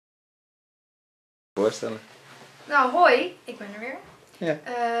voorstellen. Nou, hoi, ik ben er weer. Ja.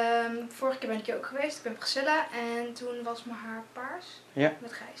 Vorige keer ben ik hier ook geweest, ik ben Pricilla en toen was mijn haar paars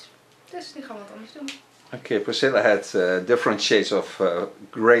met grijs. Dus nu gaan we wat anders doen. Okay, Pricilla had different shades of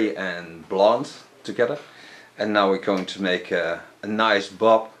grey and blonde together. And now we're going to make a nice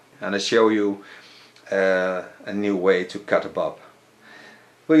bob and I show you a new way to cut a bob.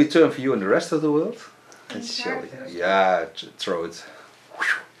 Will you turn for you and the rest of the world? And show you. Yeah, throw it.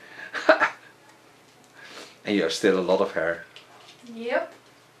 And you have still a lot of hair. Yep.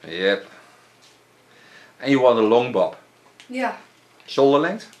 Yep. And you want a long bob? Ja. Shoulder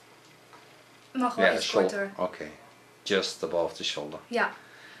length? Mag wel iets korter. Okay, just above the shoulder. Ja.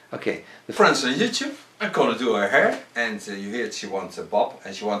 Okay, the friends on YouTube, I'm gonna do her hair, and you hear she wants a bob,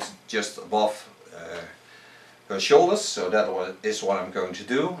 and she wants just above her shoulders, so that is what I'm going to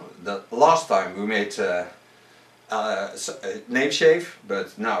do. The last time we made a nape shave,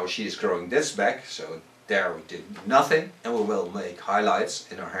 but now she is growing this back, so there we did nothing, and we will make highlights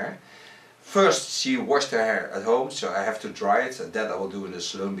in her hair. First she washed her hair at home, so I have to dry it, and that I will do in the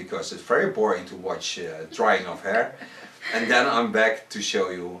salon because it's very boring to watch drying of hair. And then I'm back to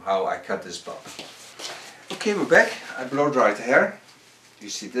show you how I cut this bob. Okay, we're back. I blow dried the hair. You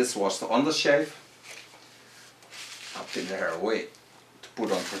see, this was the undershave. I'll pin the hair away to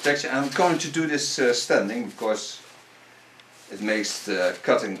put on protection. And I'm going to do this standing because it makes the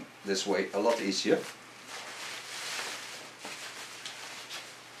cutting this way a lot easier.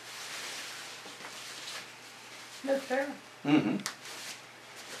 Leuk hair.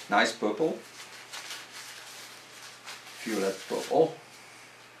 Nice purple. Violet purple.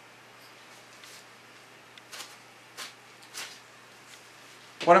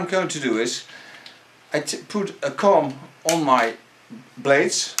 What I'm going to do is I put a comb on my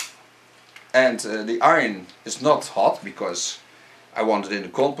blades, and the iron is not hot because I want it in the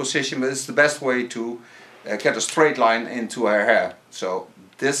cold position, but it's the best way to get a straight line into her hair. So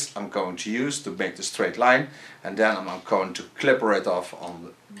this I'm going to use to make the straight line, and then I'm going to clipper it off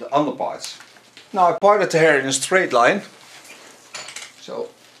on the underparts. Now I parted the hair in a straight line, so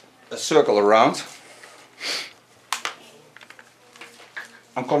a circle around.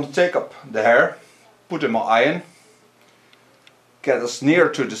 I'm going to take up the hair, put in my iron, get as near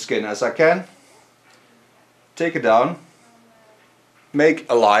to the skin as I can, take it down, make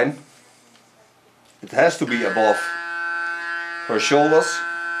a line. It has to be above her shoulders.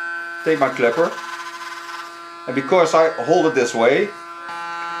 Take my clipper, and because I hold it this way,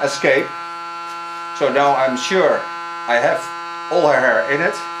 escape. So now I'm sure I have all her hair in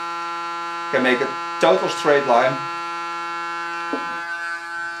it, can make a total straight line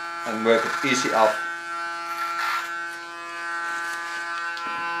and work it easy up.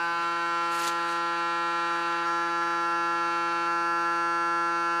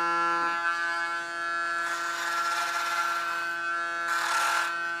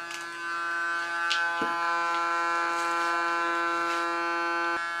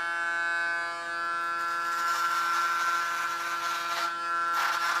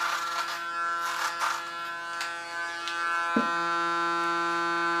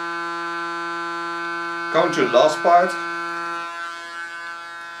 Going to the last part.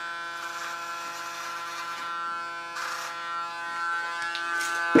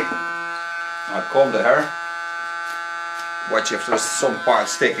 I comb the hair. Watch if there's some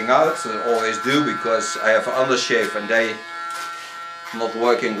parts sticking out. I always do because I have an undershave and they not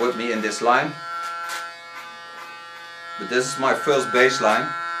working with me in this line. But this is my first baseline.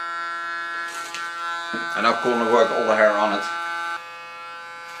 And I'm gonna work all the hair on it.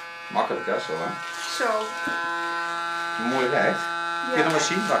 Makkelijk hè, zo hè? Zo. Mooi werk. Kun je nog maar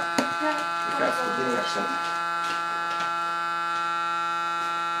zien? Wacht. Ja. Ik ga even het ding wegzetten.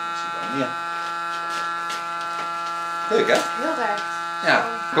 Zie je dan hier. Leuk hè? Heel recht. Yeah.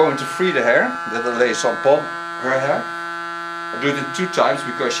 Going to free the hair. That I lay some upon her hair. I do it 2 times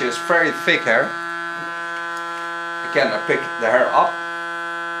because she has very thick hair. Again, I pick the hair up.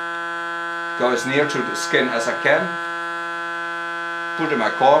 Go as near to the skin as I can. Put in my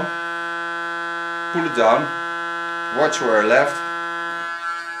comb. Pull it down, watch where I left,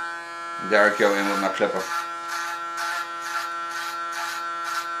 and there I go in with my clipper.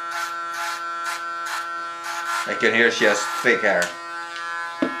 I can hear she has thick hair.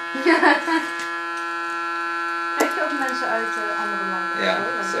 Krijg je ook mensen uit andere landen?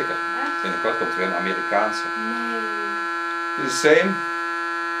 Ja, zeker. Binnenkort komt er weer een Amerikaanse. Nee. Do the same,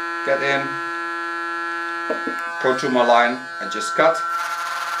 get in, go to my line and just cut.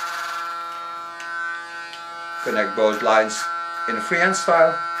 Connect both lines in a freehand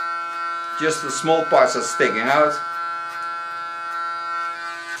style. Just the small parts are sticking out.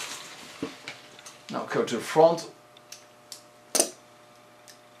 Now go to the front.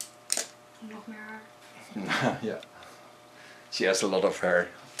 Nog meer haar. Yeah. She has a lot of hair.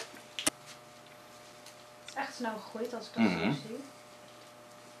 Het is echt snel gegroeid als ik dat zo zie.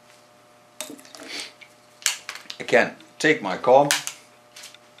 Again, take my comb.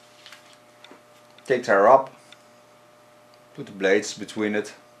 Take the hair up. Put the blades between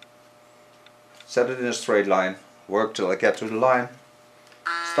it. Set it in a straight line. Work till I get to the line.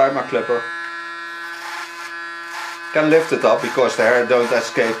 Start my clipper. Can lift it up because the hair don't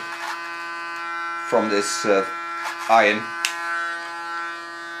escape from this iron.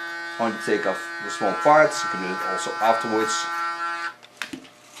 Only take off the small parts. You can do it also afterwards.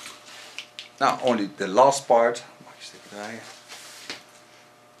 Now only the last part.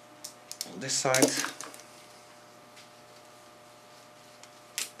 On this side.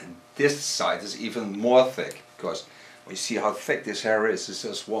 And this side is even more thick because when you see how thick this hair is, it's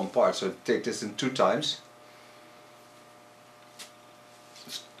just one part. So take this in 2 times.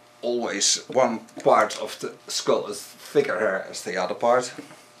 It's always one part of the skull is thicker hair as the other part.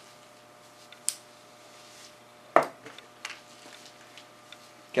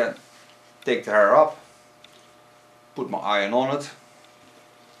 Can take the hair up, put my iron on it,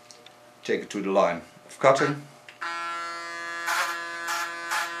 take it to the line of cutting.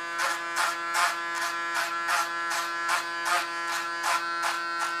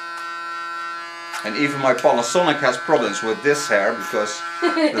 And even my Panasonic has problems with this hair because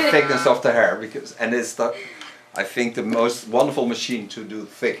the thickness of the hair, and it's the, I think, the most wonderful machine to do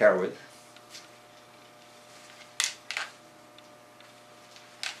thick hair with.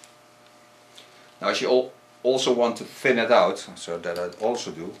 Now she also want to thin it out, so that I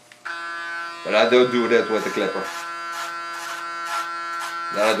also do. But I don't do that with the clipper.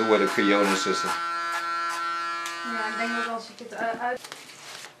 That I do with a T.K.S. scissor. Ja, ik denk dat als ik het uit...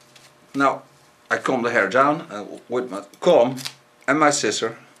 Now I comb the hair down and with my comb and my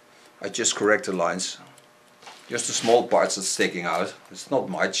scissor I just correct the lines. Just the small parts that's sticking out. It's not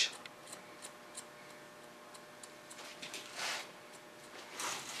much.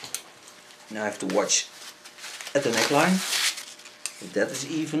 Now I have to watch at the neckline if that is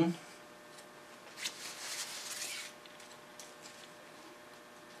even.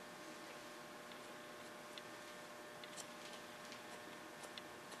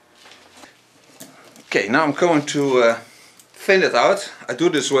 Okay, now I'm going to thin it out. I do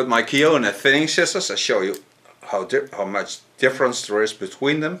this with my T.K.S thinning scissors. I show you how much difference there is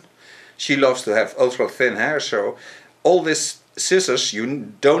between them. She loves to have ultra thin hair, so all these scissors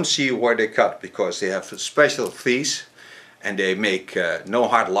you don't see where they cut because they have special teeth and they make no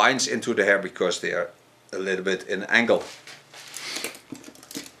hard lines into the hair because they are a little bit in angle.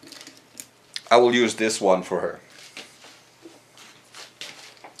 I will use this one for her.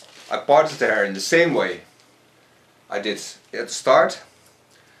 I parted the hair in the same way I did at the start.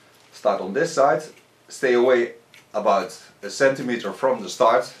 Start on this side, stay away about a centimeter from the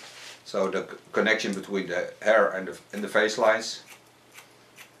start, so the connection between the hair and the face lines.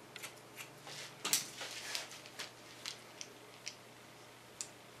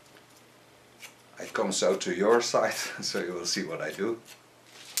 I come so to your side, so you will see what I do.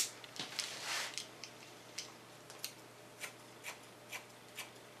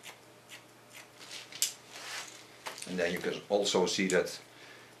 And then you can also see that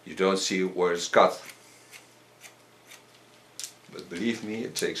you don't see where it's cut. But believe me,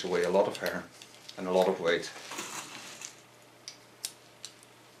 it takes away a lot of hair and a lot of weight.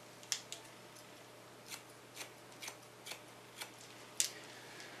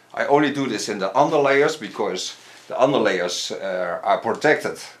 I only do this in the underlayers because the underlayers are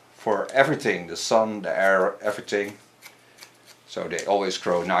protected for everything, the sun, the air, everything. So they always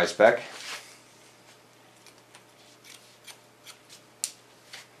grow nice back.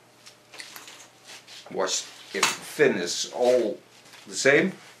 Watch if the fin is all the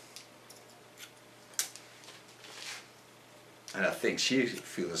same. And I think she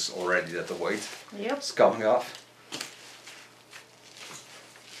feels already that the weight is coming off.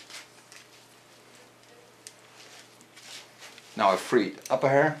 Now I freed upper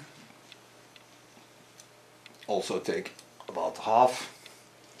hair. Also take about half.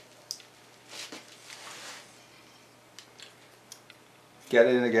 Get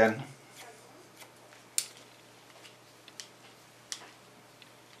in again.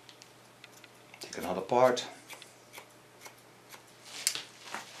 Take another part.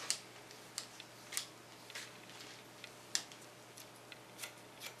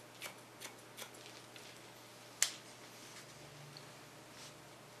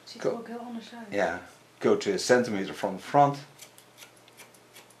 Ziet er ook heel anders uit. Yeah, go to a centimeter from the front.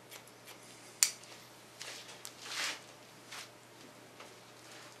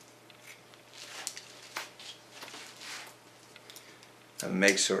 and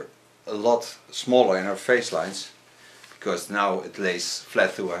makes her a lot smaller in her face lines, because now it lays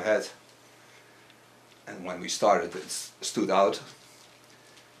flat through her head, and when we started it stood out.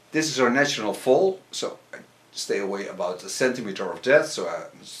 This is her natural fall, so I stay away about a centimeter of that, so I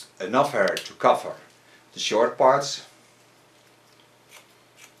have enough hair to cover the short parts.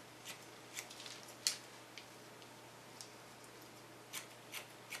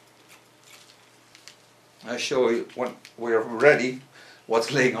 I show you when we're ready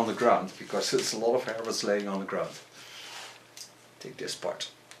what's laying on the ground, because it's a lot of hair that's laying on the ground. Take this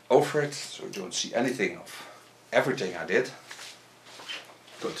part over it so you don't see anything of everything I did.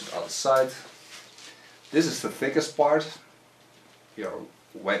 Go to the other side. This is the thickest part. Here I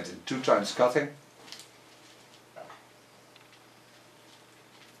went in 2 times cutting.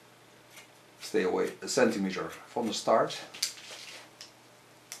 Stay away a centimeter from the start.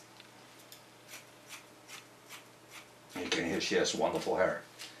 You can hear she has wonderful hair.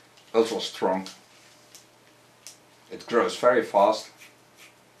 Ultra strong. It grows very fast.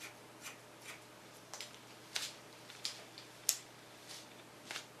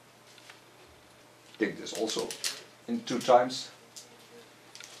 Take this also in 2 times.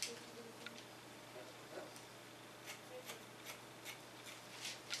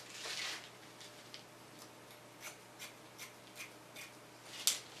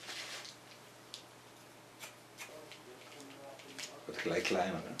 Gelijk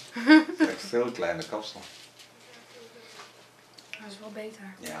kleiner, hè? Het is echt veel kleiner kapsel. Dat is wel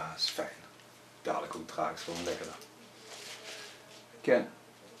beter. Ja, dat is fijn. Dadelijk ook draag is gewoon lekkerder. Can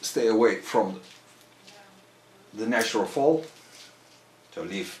stay away from the natural fall. So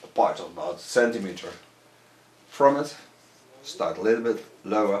leave a part of about a centimeter from it. Start a little bit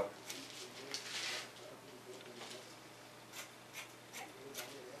lower.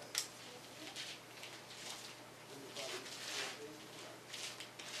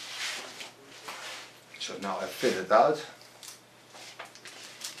 So now I fit it out.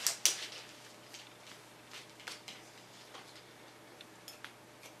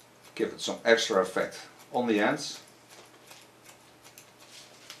 Give it some extra effect on the ends.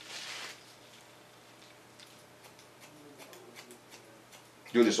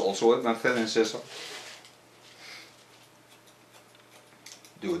 Do this also with my thinning scissor.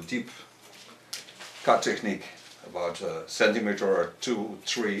 Do a deep cut technique, about a centimeter or 2,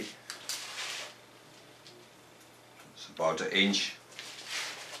 3. About an inch.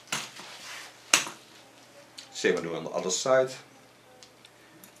 Same I do on the other side.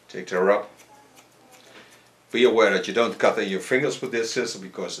 Take the rub. Be aware that you don't cut in your fingers with this scissor,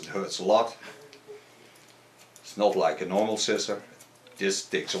 because it hurts a lot. It's not like a normal scissor. This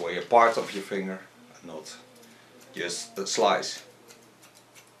takes away a part of your finger and not just a slice.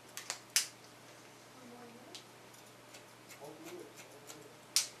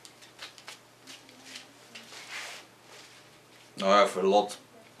 Now I have a lot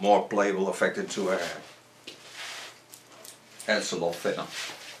more playable effect into her hair. And it's a lot thinner.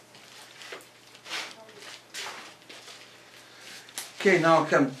 Okay, now I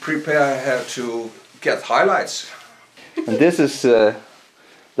can prepare her hair to get highlights. And this is the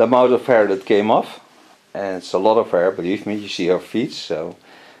amount of hair that came off. And it's a lot of hair, believe me. You see her feet, so.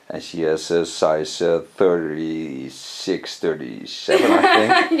 And she has a size 36, 37,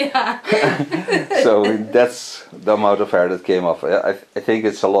 I think. Yeah. So that's the amount of hair that came off. I think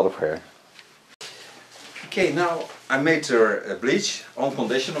it's a lot of hair. Okay, now I made her a bleach on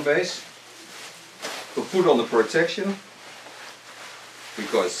conditioner base. To put on the protection,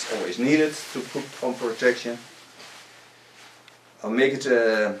 because it's always needed to put on protection. I'll make it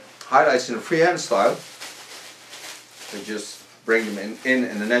highlights in a freehand style. So just bring them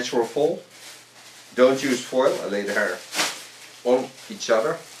in the natural fall. Don't use foil. I lay the hair on each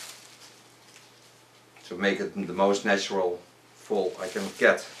other to make it the most natural fall I can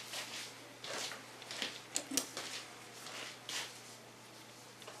get.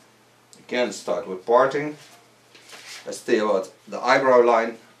 Again, start with parting. I stay about the eyebrow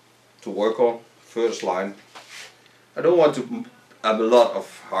line to work on, first line. I don't want to have a lot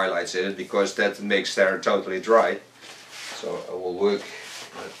of highlights in it, because that makes the hair totally dry. So I will work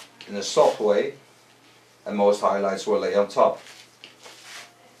in a soft way, and most highlights will lay on top.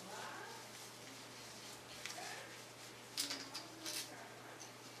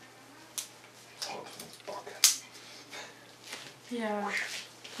 Ja,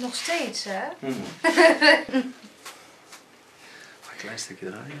 nog steeds hè? Een klein stukje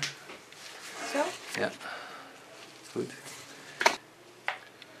draaien. Zo? Ja, goed.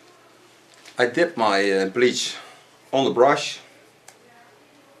 I dip my bleach on the brush.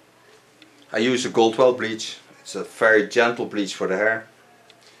 I use a Goldwell bleach. It's a very gentle bleach for the hair.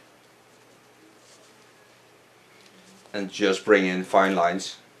 and just bring in fine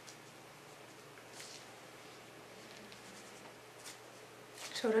lines.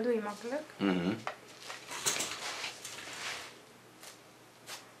 Zo, dat doe je makkelijk.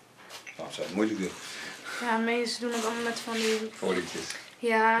 Waarom zou het moeilijk doen? Ja, mensen doen het allemaal met van die... Folietjes.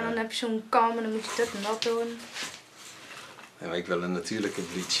 Ja, en dan heb je zo'n kam en dan moet je dit en dat doen. Ja, maar ik wil een natuurlijke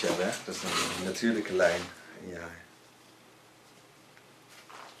bleach hebben, hè? Dat is een natuurlijke lijn. Ja.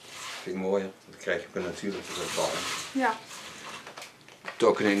 Vind ik mooier. Dan krijg je ook een natuurlijke resultaat. Ja.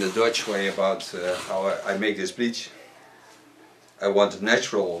 Talking in the Dutch way about how I make this bleach. I want a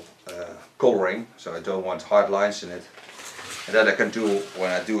natural coloring, so I don't want hard lines in it. And that I can do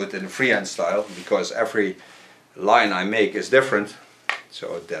when I do it in a freehand style, because every line I make is different.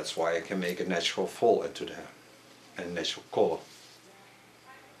 So that's why I can make a natural fall into there, and a natural color.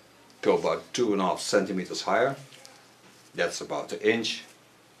 Go about 2.5 centimeters higher. That's about an inch.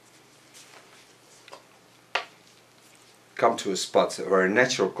 Come to a spot where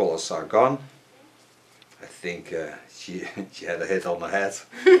natural colors are gone. I think she had a hit on the head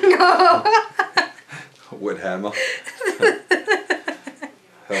with a hammer.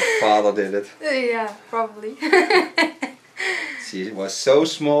 Her father did it. Yeah, probably. She was so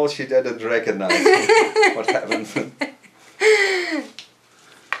small she didn't recognize what happened.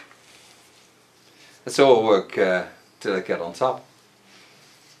 It's all work till I get on top.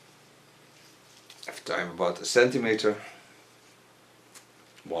 After I'm about a centimeter,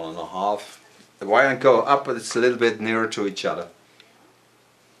 1.5. Why I go up, but it's a little bit nearer to each other.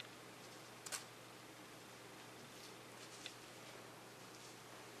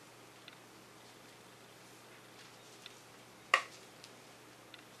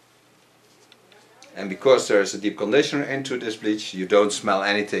 And because there's a deep conditioner into this bleach, you don't smell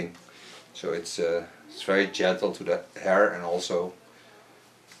anything. So it's very gentle to the hair and also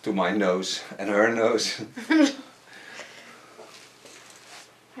to my nose and her nose.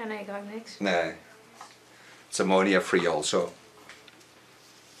 Ja, nee, ik ruik niks. Nee. It's ammonia free also.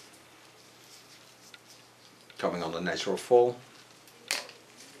 Coming on the natural fall.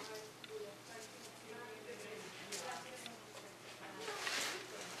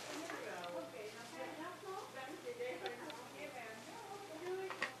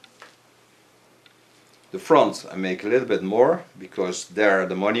 The front I make a little bit more because they're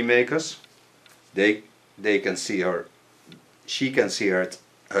the money makers. They can see her, she can see her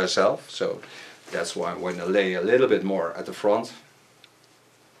herself, so that's why I'm going to lay a little bit more at the front.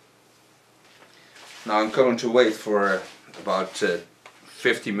 Now I'm going to wait for about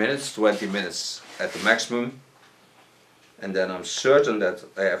 50 minutes, 20 minutes at the maximum, and then I'm certain that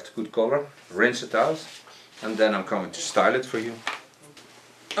I have the good color. Rinse it out, and then I'm going to style it for you.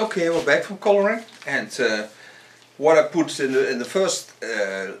 Okay, we're back from coloring, and what I put in the first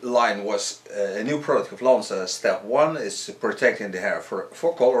line was a new product of Lanza. Step 1 is protecting the hair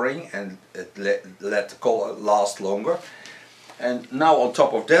for coloring, and it let the color last longer. And now on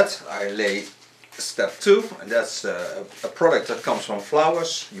top of that I lay step 2, and that's a product that comes from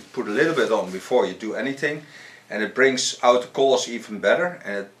flowers. You put a little bit on before you do anything, and it brings out the colors even better,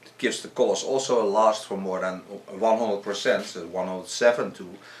 and it gives the colors also a last for more than 100%, so 107 to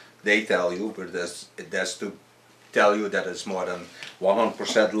they tell you, but that's to tell you that it's more than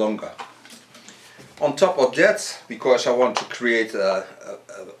 100% longer. On top of that, because I want to create a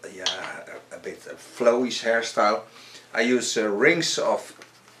bit of flowy hairstyle, I use rings of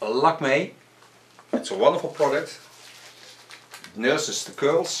Lakme. It's a wonderful product. It nurses the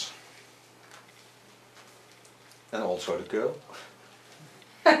curls and also the curl.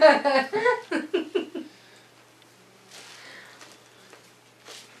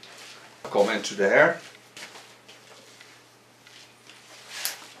 Come into the hair.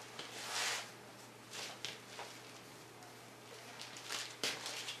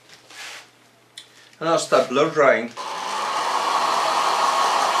 And I'll start blow drying.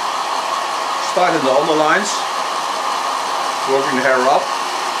 Start in the underlines, working the hair up.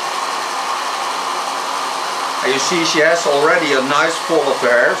 And you see she has already a nice fall of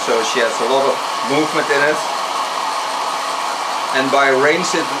hair, so she has a lot of movement in it. And by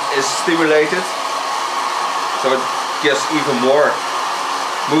rings it is stimulated, so it gives even more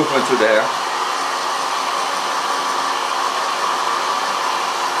movement to the hair.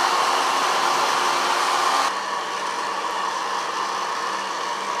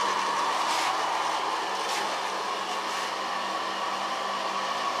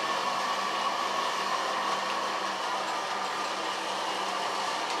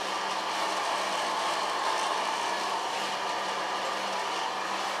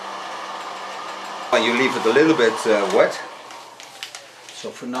 You leave it a little bit wet.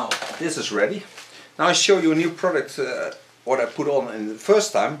 So for now this is ready. Now I show you a new product, what I put on in the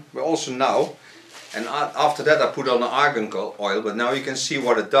first time, but also now. And after that I put on the argan oil, but now you can see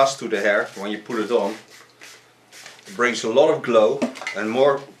what it does to the hair when you put it on. It brings a lot of glow and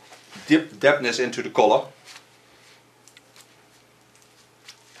more depthness into the color.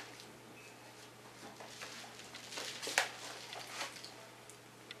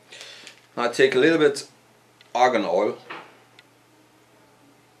 Now I take a little bit argan oil.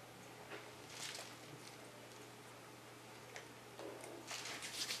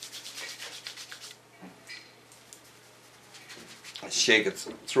 Shake it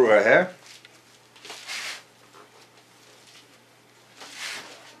through her hair.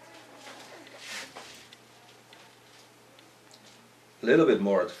 A little bit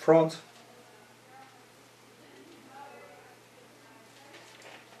more at the front.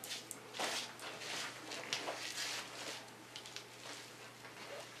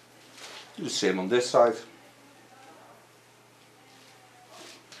 Do the same on this side.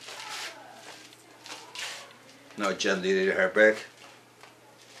 Now gently lay the hair back.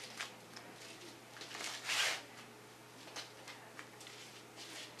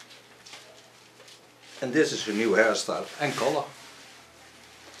 And this is her new hairstyle and color.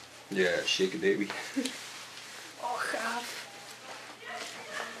 Yeah, shake it baby. Oh, gaaf.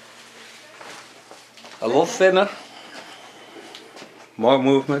 A lot thinner. More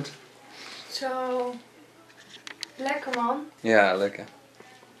movement. Zo. Lekker man. Yeah, lekker.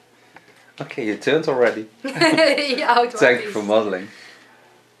 Okay, you turned already. Je houdt Thank you for modeling.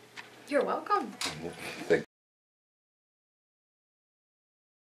 You're welcome. Thank